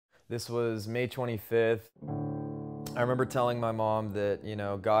This was May 25th. I remember telling my mom that,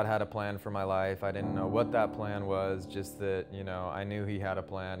 God had a plan for my life. I didn't know what that plan was, just that, I knew he had a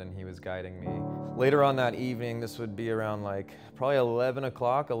plan and he was guiding me. Later on that evening, this would be around probably 11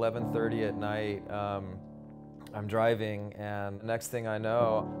 o'clock, 11:30 at night. I'm driving, and the next thing I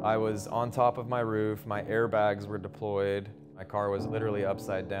know, I was on top of my roof. My airbags were deployed. My car was literally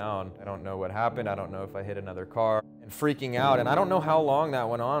upside down. I don't know what happened. I don't know if I hit another car. And freaking out, and I don't know how long that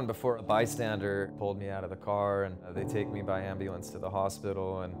went on before a bystander pulled me out of the car, and they take me by ambulance to the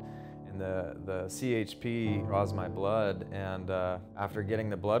hospital, and the CHP draws my blood, and after getting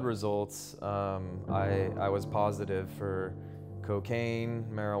the blood results, I was positive for cocaine,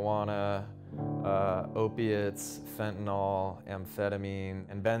 marijuana, opiates, fentanyl, amphetamine,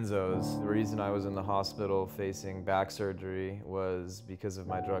 and benzos. The reason I was in the hospital facing back surgery was because of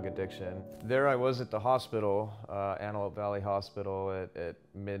my drug addiction. There I was at the hospital, Antelope Valley Hospital at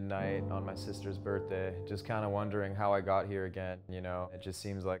midnight on my sister's birthday, just kind of wondering how I got here again, It just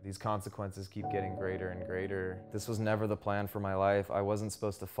seems like these consequences keep getting greater and greater. This was never the plan for my life. I wasn't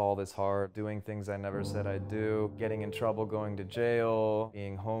supposed to fall this hard, doing things I never said I'd do, getting in trouble, going to jail,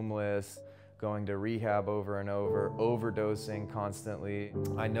 being homeless, going to rehab over and over, overdosing constantly.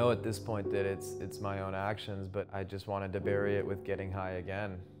 I know at this point that it's my own actions, but I just wanted to bury it with getting high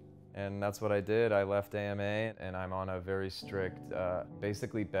again. And that's what I did. I left AMA, and I'm on a very strict,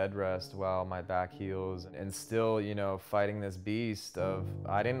 basically bed rest while my back heals. And still, fighting this beast of,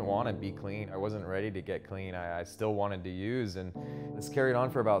 I didn't want to be clean. I wasn't ready to get clean. I still wanted to use, and this carried on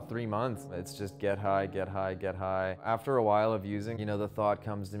for about 3 months. It's just get high, get high, get high. After a while of using, the thought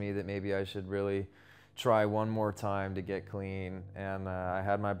comes to me that maybe I should really try one more time to get clean. And I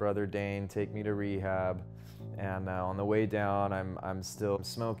had my brother Dane take me to rehab. And on the way down, I'm still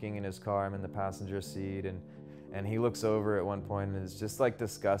smoking in his car. I'm in the passenger seat, and he looks over at one point and is just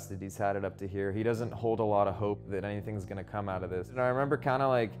disgusted. He's had it up to here. He doesn't hold a lot of hope that anything's gonna come out of this. And I remember kind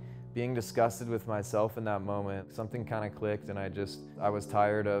of being disgusted with myself in that moment. Something kind of clicked, and I was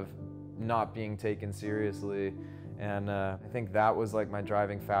tired of not being taken seriously. And I think that was my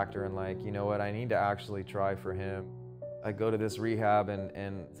driving factor, and you know what, I need to actually try for him. I go to this rehab,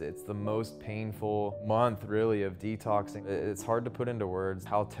 and it's the most painful month really of detoxing. It's hard to put into words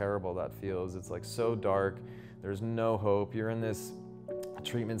how terrible that feels. It's so dark, there's no hope. You're in this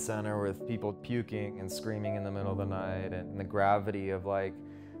treatment center with people puking and screaming in the middle of the night, and the gravity of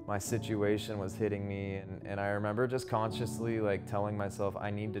my situation was hitting me. And I remember just consciously telling myself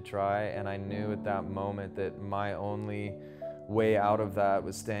I need to try, and I knew at that moment that my only way out of that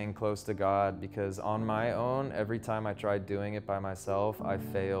was staying close to God, because on my own, every time I tried doing it by myself, I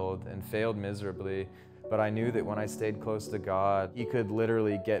failed, and failed miserably. But I knew that when I stayed close to God, He could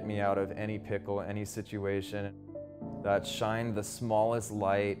literally get me out of any pickle, any situation. That shined the smallest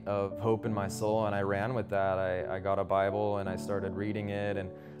light of hope in my soul, and I ran with that. I got a Bible, and I started reading it, and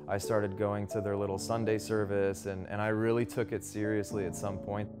I started going to their little Sunday service, and I really took it seriously at some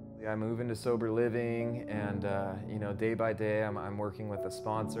point. I move into sober living, and day by day I'm working with a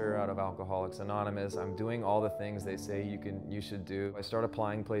sponsor out of Alcoholics Anonymous. I'm doing all the things they say you should do. I start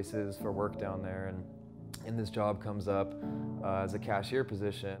applying places for work down there, and this job comes up as a cashier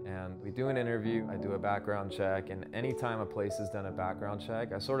position, and we do an interview. I do a background check, and anytime a place has done a background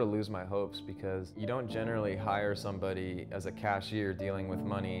check, I sort of lose my hopes, because you don't generally hire somebody as a cashier dealing with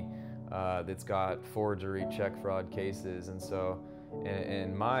money that's got forgery, check fraud cases. And so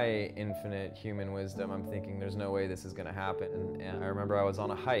in my infinite human wisdom, I'm thinking there's no way this is gonna happen. And I remember I was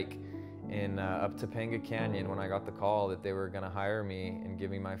on a hike in up Topanga Canyon when I got the call that they were gonna hire me and give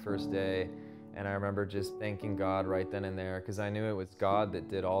me my first day. And I remember just thanking God right then and there, because I knew it was God that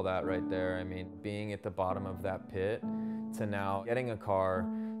did all that right there. I mean, being at the bottom of that pit to now getting a car,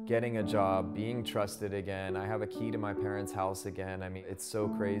 getting a job, being trusted again. I have a key to my parents' house again. I mean, it's so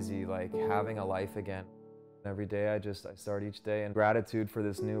crazy, having a life again. Every day I start each day in gratitude for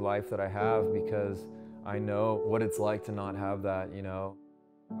this new life that I have, because I know what it's like to not have that,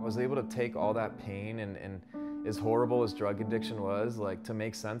 I was able to take all that pain, and as horrible as drug addiction was, to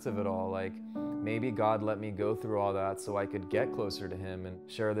make sense of it all. Maybe God let me go through all that so I could get closer to Him and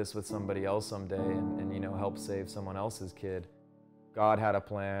share this with somebody else someday, and help save someone else's kid. God had a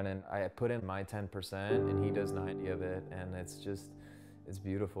plan, and I put in my 10%, and He does 90 of it, and it's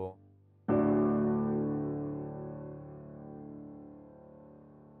beautiful.